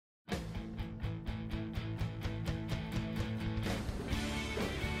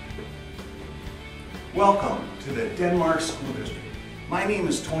Welcome to the Denmark School District. My name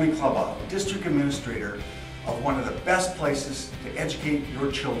is Tony Klubba, District Administrator of one of the best places to educate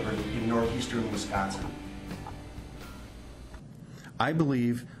your children in northeastern Wisconsin. I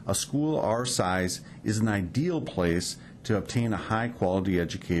believe a school our size is an ideal place to obtain a high-quality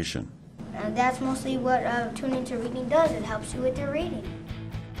education. And that's mostly what Tuning to Reading does. It helps you with your reading.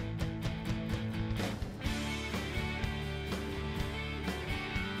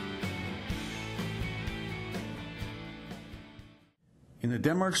 In the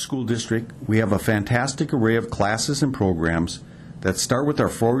Denmark School District, we have a fantastic array of classes and programs that start with our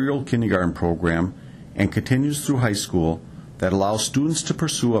 4-year-old kindergarten program and continues through high school that allows students to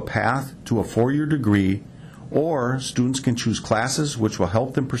pursue a path to a 4-year degree, or students can choose classes which will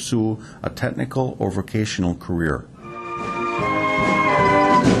help them pursue a technical or vocational career.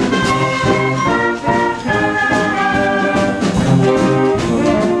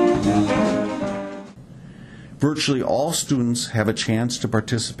 Virtually all students have a chance to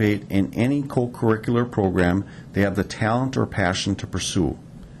participate in any co-curricular program they have the talent or passion to pursue.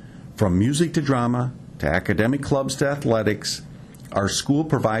 From music to drama, to academic clubs to athletics, our school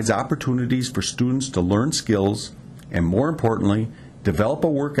provides opportunities for students to learn skills and, more importantly, develop a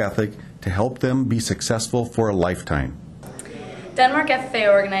work ethic to help them be successful for a lifetime. Denmark FFA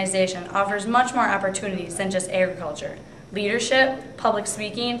organization offers much more opportunities than just agriculture. Leadership, public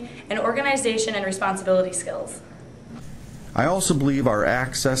speaking, and organization and responsibility skills. I also believe our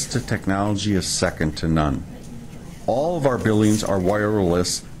access to technology is second to none. All of our buildings are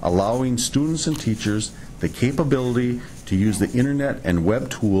wireless, allowing students and teachers the capability to use the internet and web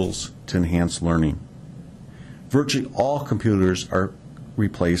tools to enhance learning. Virtually all computers are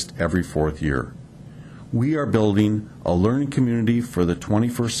replaced every 4th year. We are building a learning community for the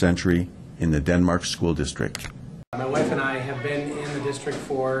 21st century in the Denmark School District. My wife and I have been in the district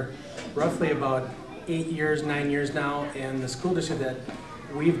for roughly about 8 years, 9 years now, and the school district that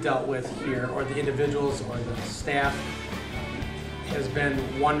we've dealt with here, or the individuals or the staff, has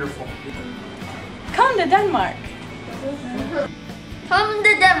been wonderful. Come to Denmark! Come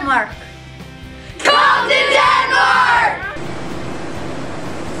to Denmark! Come to Denmark!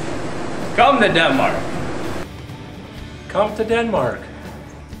 Come to Denmark! Come to Denmark!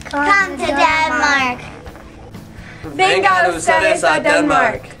 Come to Denmark! Think out of studies at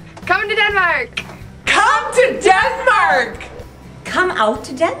Denmark! Come to Denmark! Come to Denmark! Come out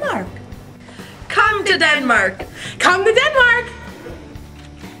to Denmark! Come to Denmark! Come to Denmark!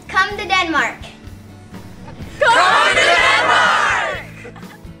 Come to Denmark! Come to Denmark!